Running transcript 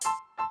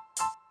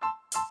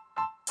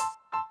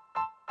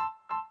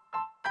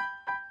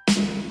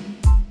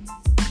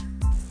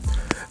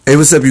Hey,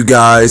 what's up, you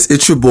guys?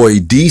 It's your boy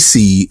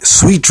DC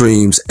Sweet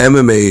Dreams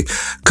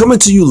MMA coming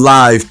to you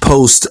live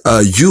post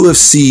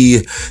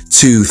UFC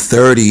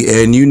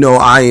 230, and you know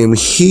I am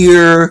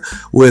here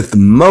with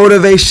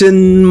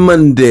Motivation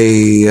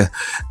Monday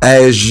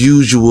as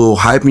usual,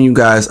 hyping you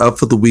guys up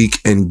for the week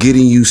and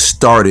getting you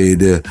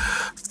started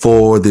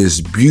for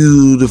this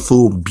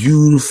beautiful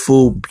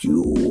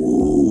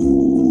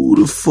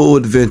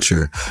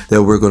adventure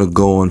that we're going to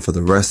go on for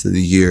the rest of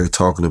the year,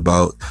 talking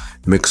about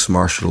mixed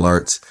martial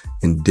arts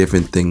and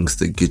different things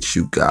to get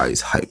you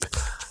guys hype.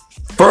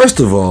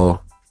 First of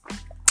all,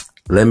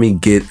 let me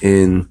get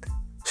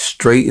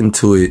straight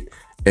into it,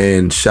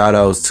 and shout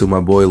outs to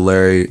my boy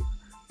Larry,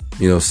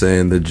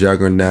 the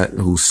Juggernaut,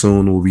 who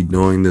soon will be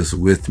doing this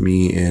with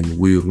me, and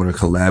we're going to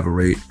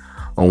collaborate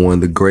on one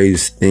of the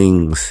greatest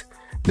things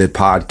that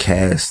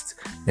podcasts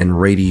and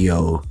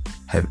radio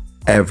have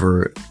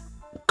ever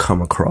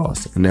come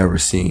across and ever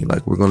seen.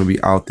 Like, we're going to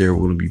be out there,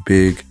 we're going to be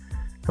big,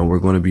 and we're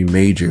going to be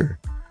major.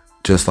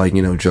 Just like,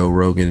 Joe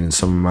Rogan and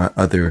some of my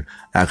other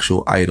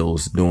actual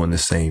idols doing the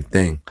same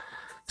thing.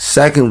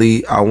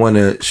 Secondly, I want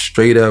to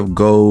straight up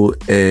go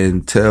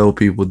and tell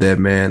people that,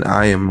 man,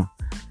 I am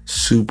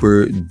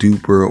super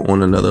duper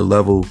on another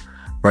level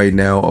right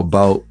now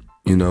about,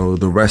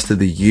 the rest of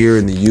the year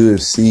in the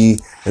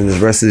UFC and the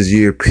rest of this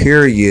year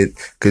period.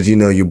 Because,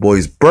 your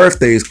boy's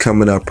birthday is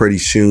coming up pretty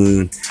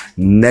soon.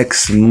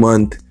 Next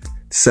month,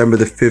 December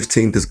the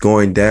 15th is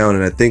going down,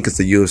 and I think it's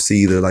the UFC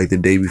either like the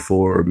day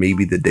before or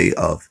maybe the day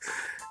of.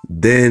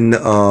 Then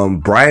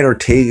Brian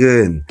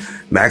Ortega and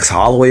Max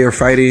Holloway are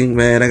fighting.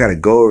 Man, I gotta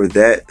go over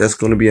that. That's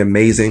gonna be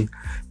amazing.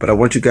 But I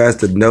want you guys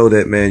to know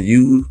that, man,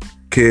 you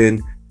can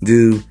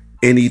do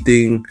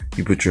anything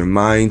you put your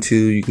mind to.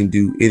 You can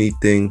do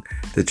anything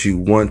that you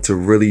want to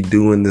really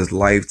do in this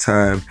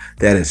lifetime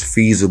that is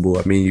feasible.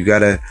 I mean, you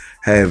gotta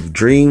have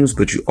dreams,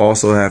 but you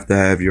also have to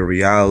have your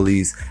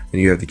realities,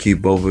 and you have to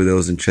keep both of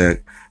those in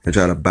check and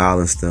try to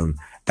balance them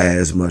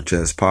as much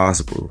as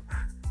possible.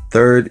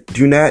 Third,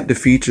 do not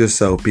defeat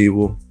yourself,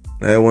 people.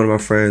 I had one of my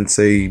friends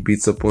say he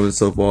beats up on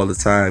himself all the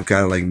time,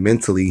 kind of like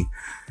mentally,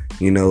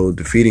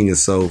 defeating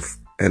yourself.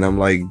 And I'm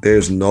like,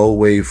 there's no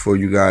way for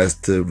you guys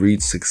to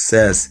reach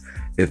success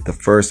if the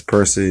first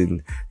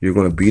person you're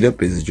going to beat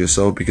up is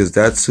yourself, because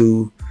that's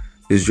who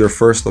is your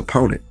first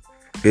opponent,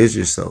 is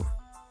yourself.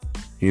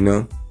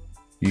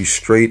 You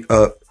straight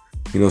up,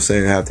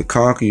 have to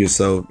conquer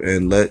yourself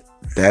and let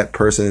that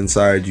person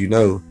inside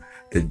know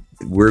that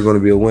we're going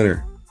to be a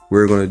winner.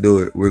 We're going to do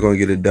it. We're going to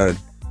get it done.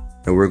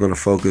 And we're going to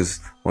focus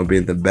on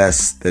being the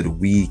best that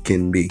we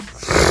can be.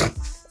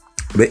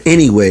 But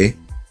anyway,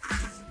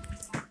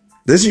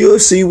 this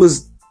UFC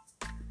was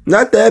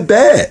not that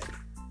bad.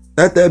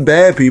 Not that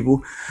bad,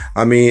 people.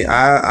 I mean,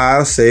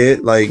 I'll say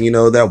it, like,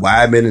 that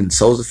Weidman and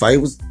Souza fight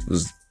was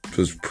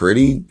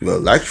pretty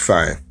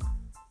electrifying.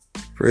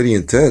 Pretty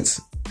intense.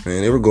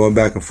 Man, they were going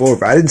back and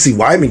forth. I didn't see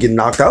Weidman getting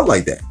knocked out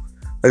like that.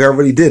 Like, I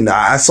really didn't.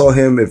 I saw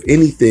him, if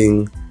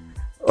anything,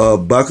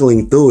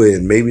 buckling through it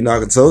and maybe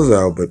knocking Souza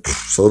out, but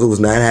Souza was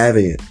not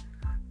having it.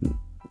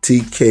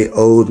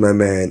 TKO'd my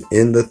man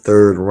in the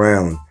third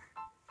round.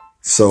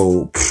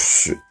 So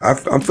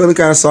I'm feeling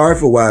kind of sorry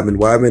for Weidman.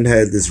 Weidman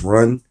had this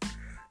run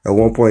at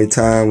one point in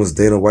time, was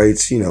Dana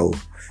White's,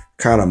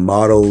 kind of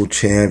model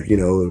champ,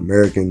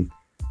 American,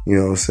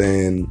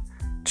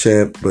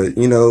 champ. But,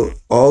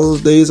 all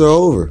those days are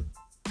over.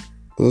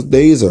 Those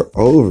days are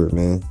over,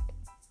 man.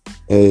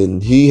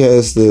 And he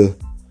has to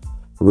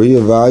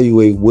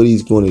reevaluate what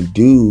he's going to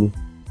do,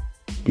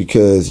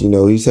 because,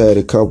 he's had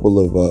a couple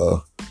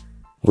of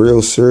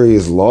real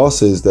serious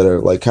losses that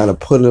are like kind of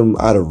putting him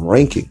out of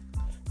ranking.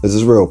 That's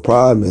his real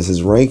problem, is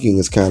his ranking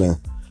is kind of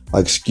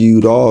like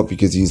skewed off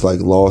because he's like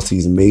lost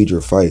these major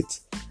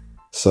fights.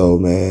 So,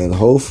 man,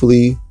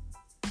 hopefully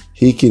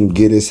he can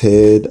get his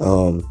head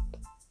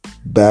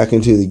back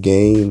into the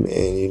game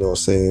and,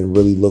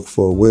 really look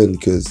for a win,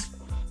 because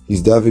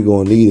he's definitely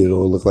going to need it,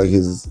 or look like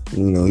he's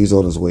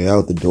on his way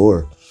out the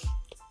door.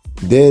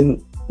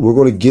 Then we're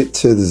going to get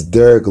to this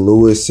Derek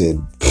Lewis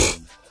and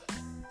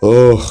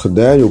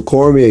Daniel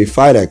Cormier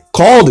fight. I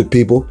called it,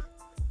 people.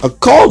 I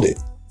called it.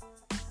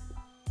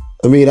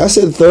 I mean, I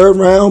said third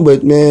round,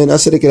 but, man, I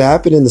said it could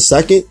happen in the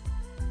second.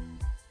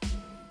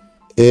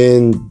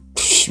 And,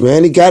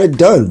 man, he got it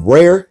done.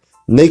 Rare,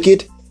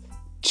 naked,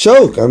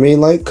 choke. I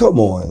mean, like, come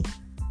on.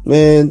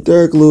 Man,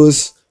 Derek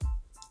Lewis,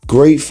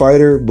 great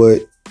fighter,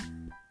 but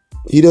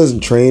he doesn't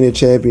train at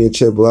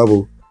championship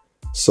level.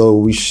 So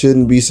we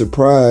shouldn't be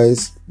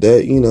surprised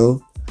that,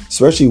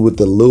 especially with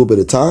the little bit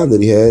of time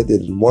that he had,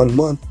 that in 1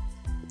 month,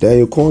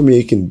 Daniel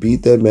Cormier can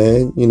beat that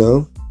man,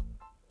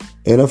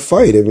 in a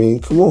fight. I mean,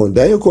 come on.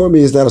 Daniel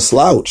Cormier is not a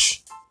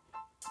slouch.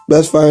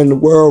 Best fighter in the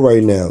world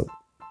right now.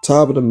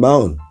 Top of the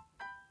mountain.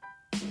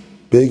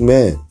 Big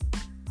man.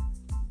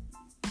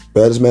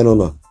 Baddest man on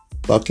the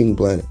fucking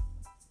planet.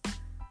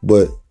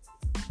 But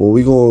when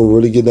we going to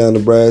really get down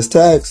to brass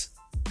tacks,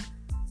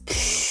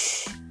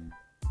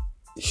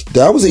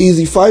 that was an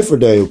easy fight for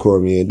Daniel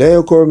Cormier.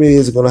 Daniel Cormier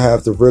is going to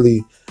have to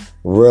really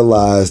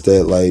realize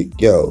that, like,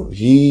 yo,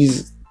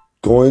 he's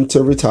going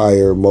to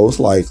retire, most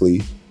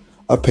likely,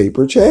 a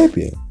paper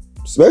champion.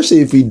 Especially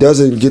if he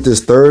doesn't get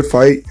this third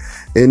fight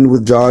in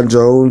with Jon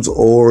Jones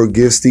or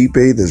give Stipe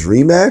this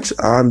rematch.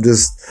 I'm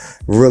just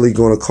really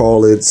going to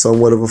call it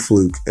somewhat of a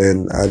fluke.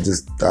 And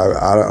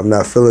I'm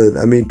not feeling it.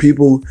 I mean,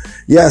 people,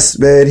 yes,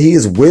 man, he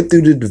has went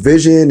through the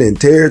division and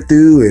tear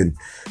through and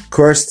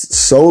crushed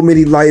so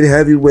many light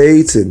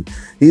heavyweights, and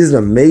he's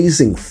an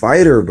amazing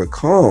fighter. But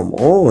come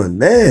on,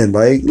 man,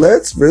 like,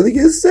 let's really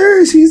get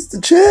serious. He's the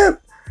champ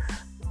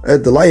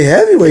at the light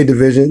heavyweight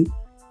division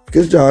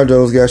because Jon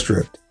Jones got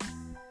stripped.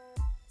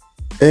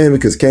 And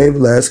because Cain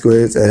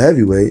Velasquez at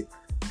heavyweight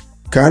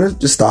kind of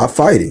just stopped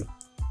fighting.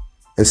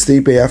 And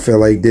Stipe, I feel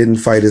like, didn't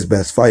fight his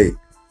best fight,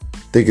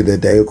 thinking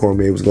that Daniel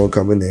Cormier was going to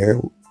come in there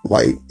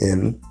light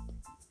and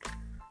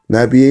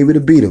not be able to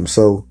beat him.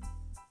 So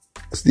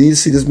I need to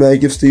see this man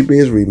give Stipe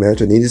his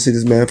rematch. I need to see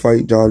this man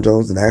fight Jon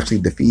Jones and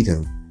actually defeat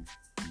him.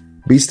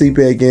 Beat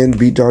Stipe again,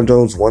 beat Jon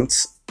Jones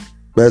once.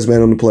 Best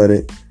man on the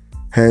planet.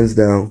 Hands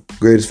down.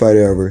 Greatest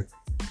fighter ever.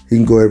 He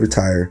can go ahead and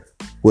retire.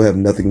 We'll have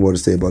nothing more to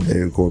say about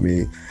Daniel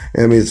Cormier.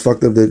 And I mean, it's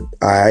fucked up that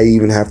I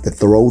even have to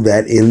throw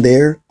that in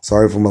there.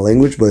 Sorry for my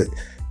language, but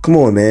come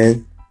on,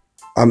 man.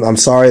 I'm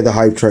sorry the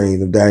hype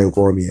train of Daniel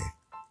Cormier.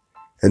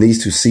 And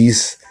needs to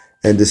cease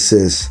and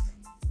desist.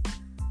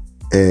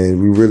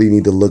 And we really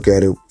need to look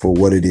at it for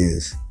what it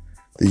is.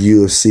 The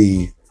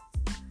UFC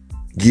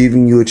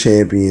giving you a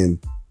champion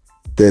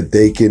that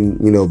they can,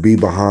 be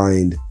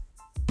behind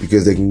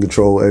because they can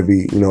control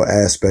every,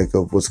 aspect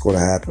of what's going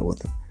to happen with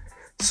them.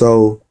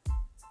 So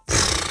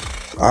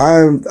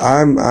I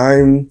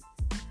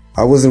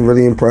wasn't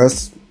really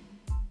impressed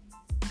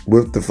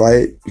with the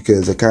fight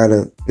because I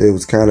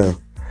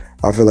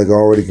feel like I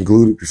already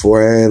concluded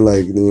beforehand.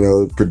 Like,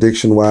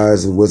 prediction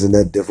wise, it wasn't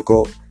that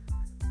difficult.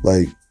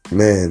 Like,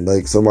 man,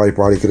 like somebody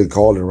probably could have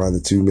called it around the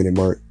 2-minute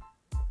mark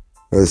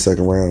or the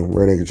second round.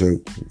 Rear naked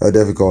choke. I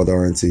definitely called the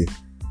RNC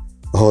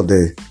all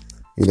day.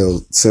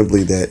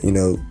 Simply that,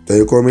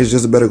 Daniel Cormier is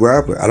just a better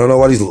grappler. I don't know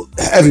why these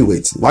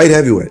heavyweights, light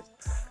heavyweight,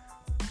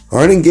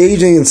 aren't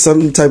engaging in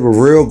some type of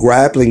real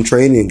grappling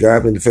training and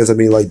grappling defense. I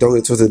mean, like, don't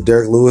get twisted.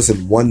 Derek Lewis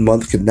in 1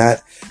 month could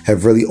not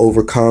have really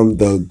overcome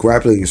the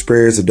grappling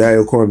experience of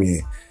Daniel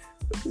Cormier.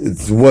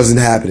 It wasn't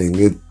happening.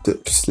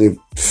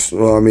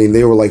 Well, I mean,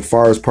 they were like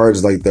far as parts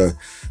as like the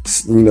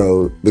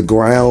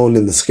ground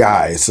and the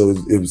sky. So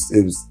it was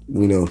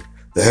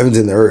the heavens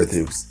and the earth.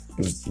 It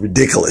was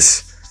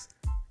ridiculous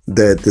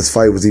that this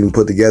fight was even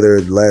put together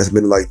at the last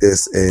minute like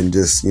this and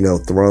just,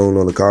 thrown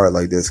on the card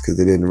like this because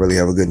they didn't really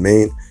have a good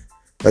main.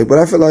 Like, but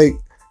I feel like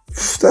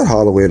that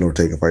Holloway and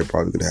Ortega fight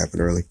probably could have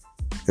happened early,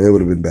 and it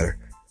would have been better.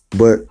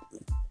 But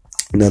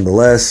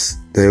nonetheless,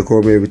 Daniel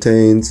Cormier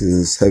retains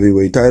his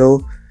heavyweight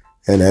title,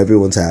 and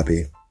everyone's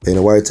happy.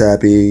 Dana White's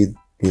happy.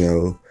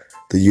 The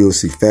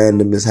UFC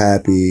fandom is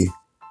happy.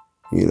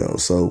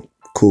 So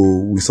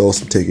cool. We sold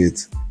some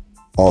tickets.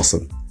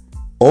 Awesome.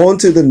 On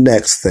to the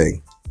next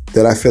thing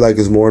that I feel like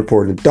is more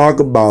important to talk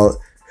about.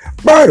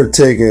 Brian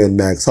Ortega and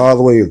Max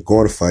Holloway are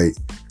going to fight.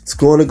 It's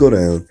going to go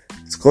down.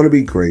 It's going to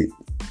be great.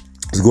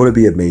 It's going to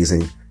be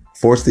amazing.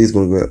 Fortunately, it's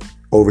going to get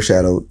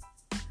overshadowed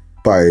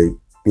by,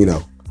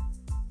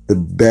 the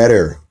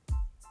better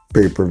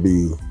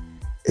pay-per-view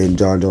in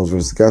Jon Jones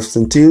versus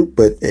Gustafsson 2.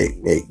 But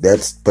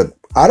but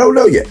I don't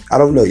know yet.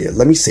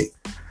 Let me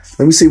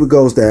see what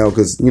goes down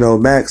because,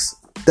 Max,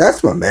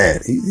 that's my man.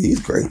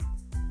 He's great.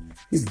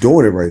 He's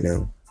doing it right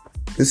now.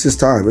 It's his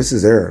time. It's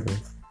his era, man.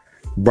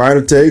 Brian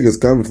Ortega is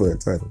coming for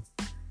that title.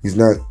 He's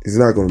not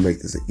going to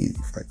make this an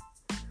easy fight.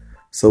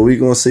 So we're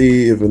going to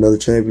see if another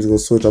champion's going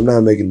to switch. I'm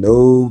not making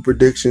no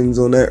predictions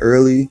on that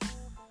early.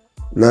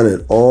 None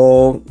at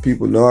all.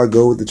 People know I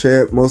go with the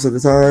champ most of the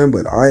time,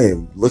 but I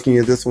am looking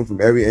at this one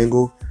from every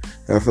angle.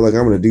 And I feel like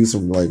I'm going to do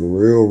some like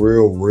real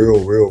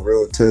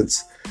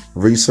intense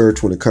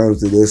research when it comes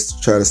to this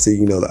to try to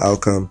see, the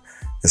outcome,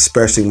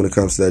 especially when it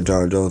comes to that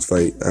Jon Jones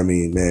fight. I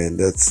mean, man,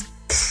 that's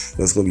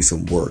going to be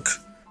some work.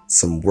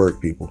 Some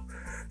work, people.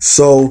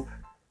 So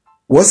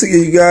once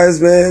again, you guys,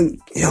 man,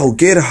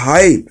 get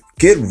hype.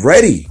 Get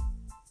ready.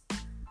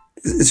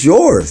 It's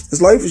yours.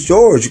 This life is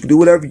yours. You can do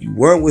whatever you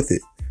want with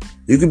it.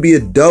 You can be a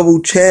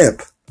double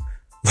champ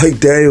like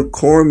Daniel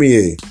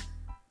Cormier.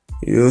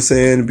 You know what I'm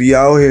saying? Be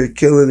out here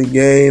killing the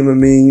game. I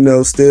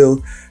mean,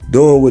 still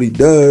doing what he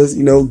does.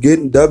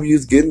 Getting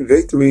W's, getting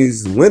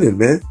victories, winning,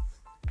 man.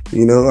 I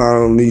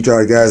don't need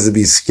y'all guys to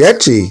be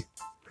sketchy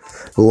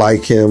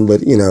like him,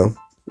 but, at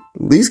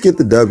least get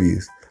the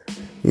W's.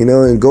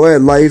 And go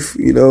at life,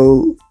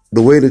 the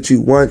way that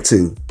you want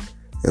to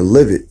and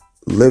live it.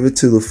 Live it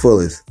to the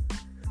fullest.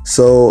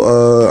 So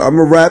I'm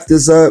gonna wrap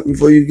this up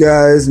for you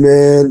guys,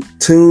 man.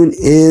 Tune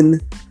in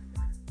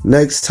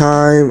next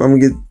time. I'm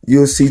gonna get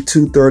UFC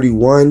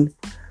 231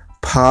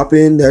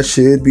 popping. That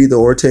should be the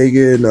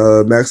Ortega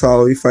and Max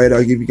Holloway fight.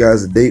 I'll give you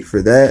guys a date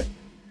for that.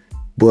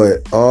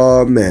 But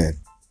oh man,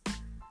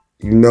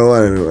 I'm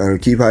gonna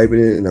keep hyping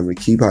it, and I'm gonna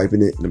keep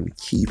hyping it, and I'm gonna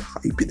keep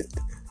hyping it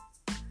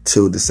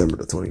till December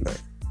the 29th.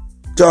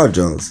 Jon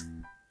Jones,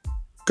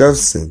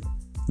 Gustafsson,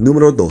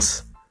 numero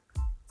dos.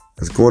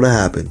 It's going to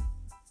happen.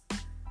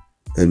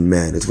 And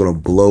man, it's going to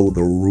blow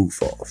the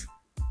roof off.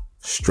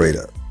 Straight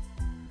up.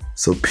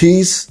 So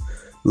peace,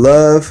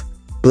 love,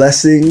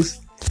 blessings,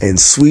 and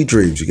sweet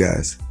dreams, you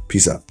guys.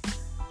 Peace out.